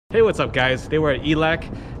Hey, what's up guys? Today we're at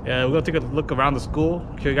ELAC. We're gonna take a look around the school,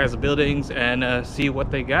 show you guys the buildings, and see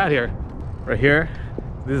what they got here. Right here,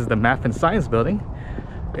 this is the Math and Science building.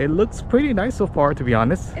 It looks pretty nice so far, to be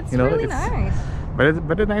honest. It's really nice. Better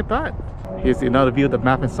than I thought. Here's another view of the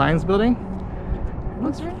Math and Science building. It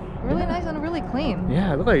looks really nice and really clean.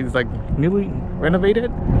 Yeah, it looks like it's like newly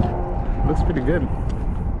renovated. Looks pretty good.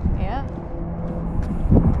 Yeah.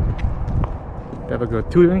 They have a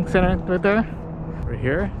good tutoring center right there. Right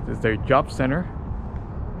here is their job center.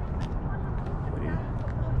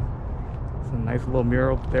 It's a nice little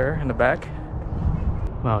mural up there in the back.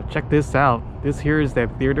 Wow, check this out. This here is the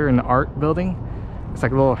theater and art building. It's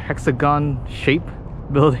like a little hexagon shape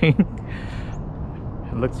building.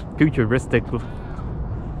 It looks futuristic.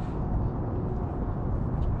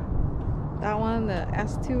 That one, the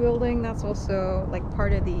S2 building, that's also like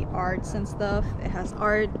part of the arts and stuff. It has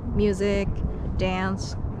art, music,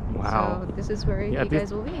 dance. Wow. So this is where you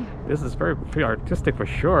guys will be. This is pretty artistic for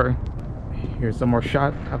sure. Here's some more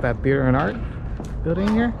shot of that theater and art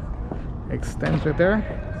building here. Extends right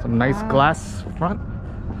there. Some nice glass front.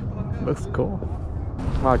 Looks cool.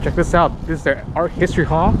 Wow, check this out. This is their art history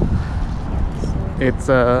hall. It's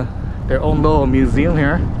their own little museum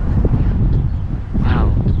here. Wow.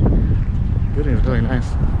 Building is really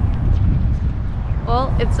nice.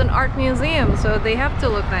 Well, it's an art museum, so they have to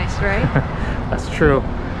look nice, right? That's true.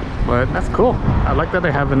 But that's cool. I like that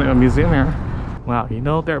they have a museum here. Wow, you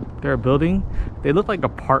know their building, they look like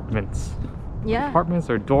apartments. Yeah.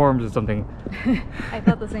 Apartments or dorms or something. I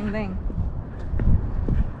thought the same thing.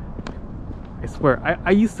 I swear,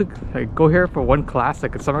 I used to like, go here for one class,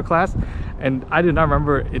 like a summer class, and I did not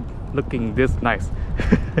remember it looking this nice.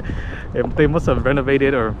 They must have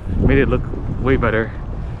renovated or made it look way better.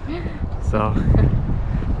 So,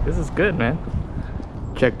 this is good, man.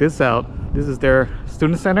 Check this out. This is their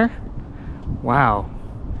student center. Wow.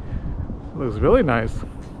 Looks really nice.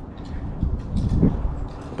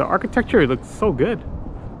 The architecture looks so good.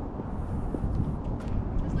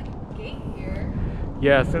 There's like a gate here.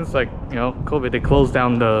 Yeah, since like, you know, COVID, they closed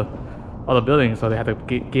down all the buildings, so they had to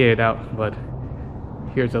gate it out. But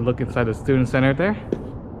here's a look inside the student center there.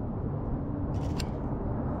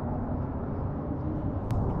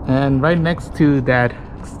 And right next to that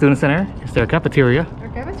student center is their cafeteria. Our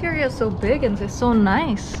cafeteria is so big and it's so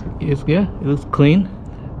nice. Yeah, it looks clean,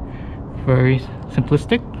 very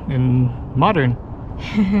simplistic and modern.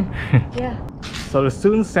 Yeah. So the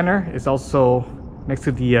student center is also next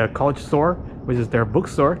to the college store, which is their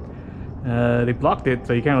bookstore. They blocked it,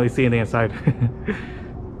 so you can't really see anything inside.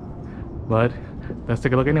 But let's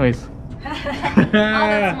take a look anyways. Oh,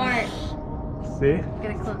 that's smart. See?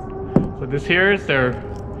 Get it close. So this here is their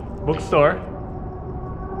bookstore.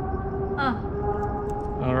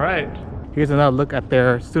 All right. Here's another look at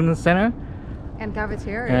their student center And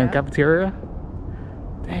cafeteria. and cafeteria.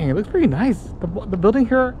 Dang, it looks pretty nice. The building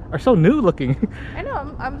here are so new looking. I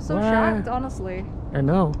know, I'm so shocked, honestly. I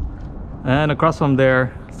know. And across from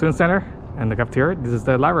their student center and the cafeteria, this is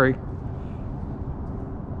the library.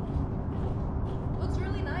 Looks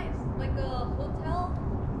really nice, like a hotel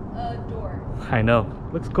door. I know.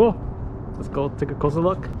 Looks cool. Let's go take a closer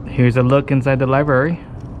look. Here's a look inside the library.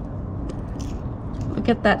 Look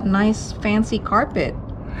at that nice fancy carpet.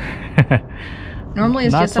 Normally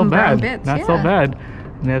it's Not just so some brown bad. bits. Not so bad.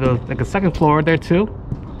 And they have like a second floor there too.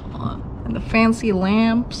 And the fancy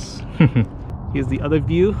lamps. Here's the other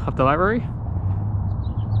view of the library.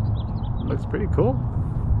 Looks pretty cool.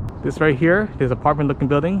 This right here, this apartment looking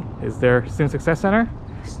building, is their Student Success Center.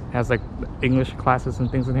 It has like English classes and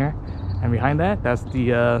things in here. And behind that, that's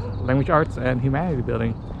the Language Arts and Humanities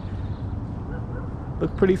building.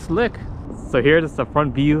 Looks pretty slick. So here is the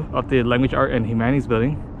front view of the Language Art and Humanities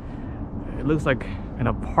building. It looks like an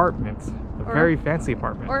apartment, a very fancy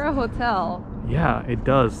apartment. Or a hotel. Yeah, it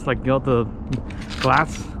does. Like, you know, the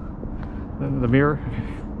glass, the mirror,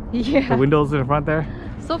 Yeah. the windows in the front there.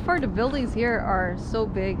 So far the buildings here are so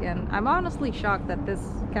big, and I'm honestly shocked that this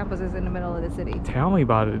campus is in the middle of the city. Tell me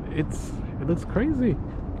about it. It looks crazy.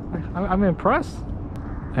 I'm impressed.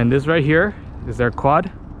 And this right here is their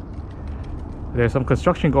quad. There's some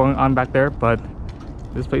construction going on back there, but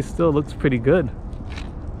this place still looks pretty good.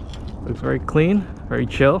 Looks very clean, very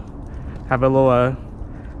chill. Have a little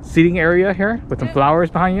seating area here with some flowers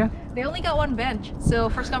behind you. They only got one bench, so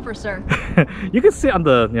first come first serve. You can sit on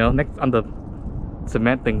the, you know, next on the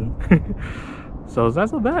cement thing. So it's not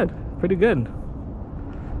so bad. Pretty good.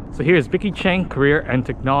 So here's Vicky Cheng Career and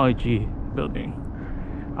Technology building.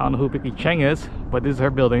 I don't know who Vicky Cheng is, but this is her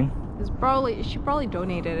building. She probably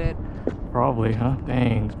donated it. Probably, huh?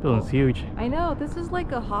 Dang, this building's huge. I know, this is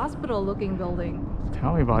like a hospital looking building.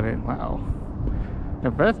 Tell me about it. Wow.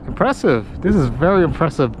 Impressive. This is very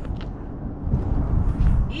impressive.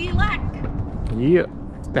 ELAC. Yeah.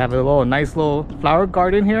 They have a nice little flower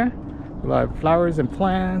garden here. A lot of flowers and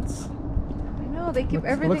plants. I know, they keep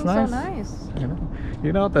everything so nice.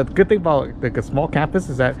 You know, the good thing about like a small campus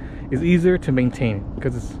is that it's easier to maintain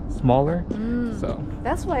because it's smaller. So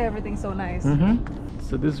that's why everything's so nice.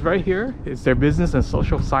 So this right here is their business and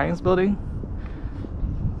social science building.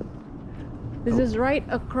 This is right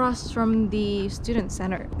across from the student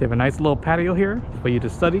center. They have a nice little patio here for you to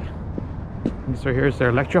study. And this right here is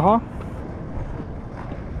their lecture hall.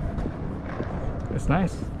 It's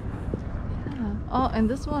nice. Yeah. Oh, and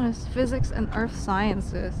this one is physics and earth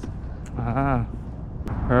sciences. Ah.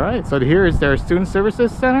 Alright, so here is their student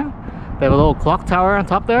services center. They have a little clock tower on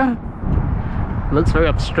top there. It looks very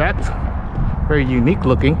abstract, very unique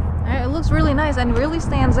looking. It looks really nice and really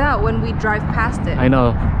stands out when we drive past it. I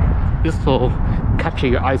know. This will capture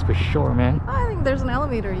your eyes for sure, man. I think there's an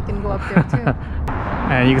elevator, you can go up there too.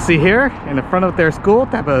 And you can see here in the front of their school,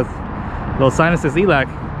 they have a little sign that says ELAC.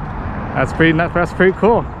 That's pretty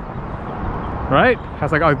cool, right?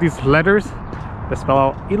 Has like all these letters that spell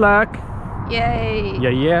out ELAC. Yay!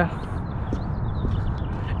 Yeah.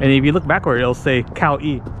 And if you look backward, it'll say Cal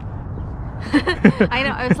E. I know.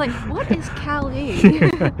 I was like, what is Cal E?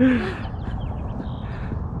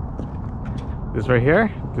 This right here,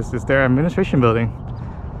 this is their administration building.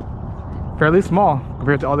 Fairly small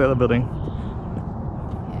compared to all the other buildings.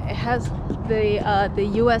 It has the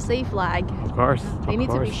USA flag. Of course. They need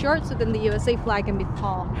to be short so then the USA flag can be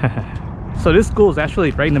tall. So this school is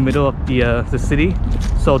actually right in the middle of the city.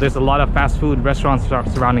 So there's a lot of fast food restaurants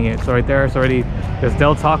surrounding it. So right there, there's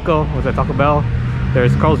Del Taco, was that Taco Bell?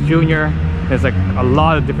 There's Carl's Jr. There's like a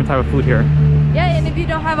lot of different type of food here. Yeah, and if you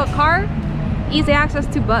don't have a car, easy access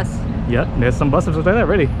to bus. Yep, there's some buses right there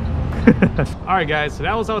already. Alright guys, so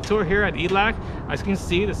that was our tour here at ELAC. As you can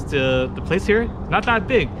see, the place here, not that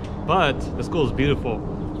big, but the school is beautiful.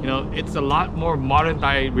 You know, it's a lot more modern than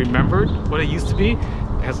I remembered what it used to be.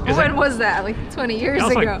 When was that? Like 20 years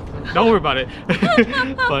ago? Like, don't worry about it.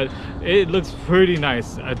 But it looks pretty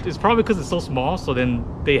nice. It's probably because it's so small, so then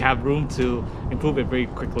they have room to improve it very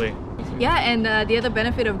quickly. Yeah, and the other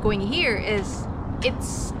benefit of going here is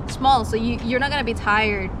it's small, so you're not gonna be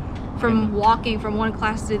tired from walking from one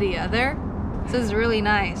class to the other. So it's really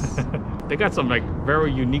nice. They got some like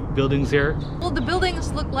very unique buildings here. Well, the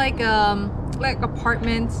buildings look like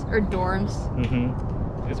apartments or dorms.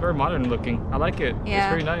 It's very modern looking. I like it. Yeah. It's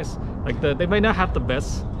very nice. Like they might not have the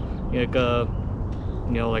best,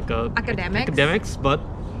 academics, but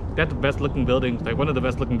they have the best looking buildings. Like one of the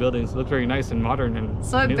best looking buildings. It looks very nice and modern and.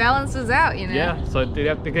 So it balances out, you know. Yeah. So they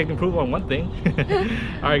can improve on one thing.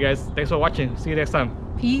 All right, guys. Thanks for watching. See you next time.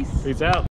 Peace. Peace out.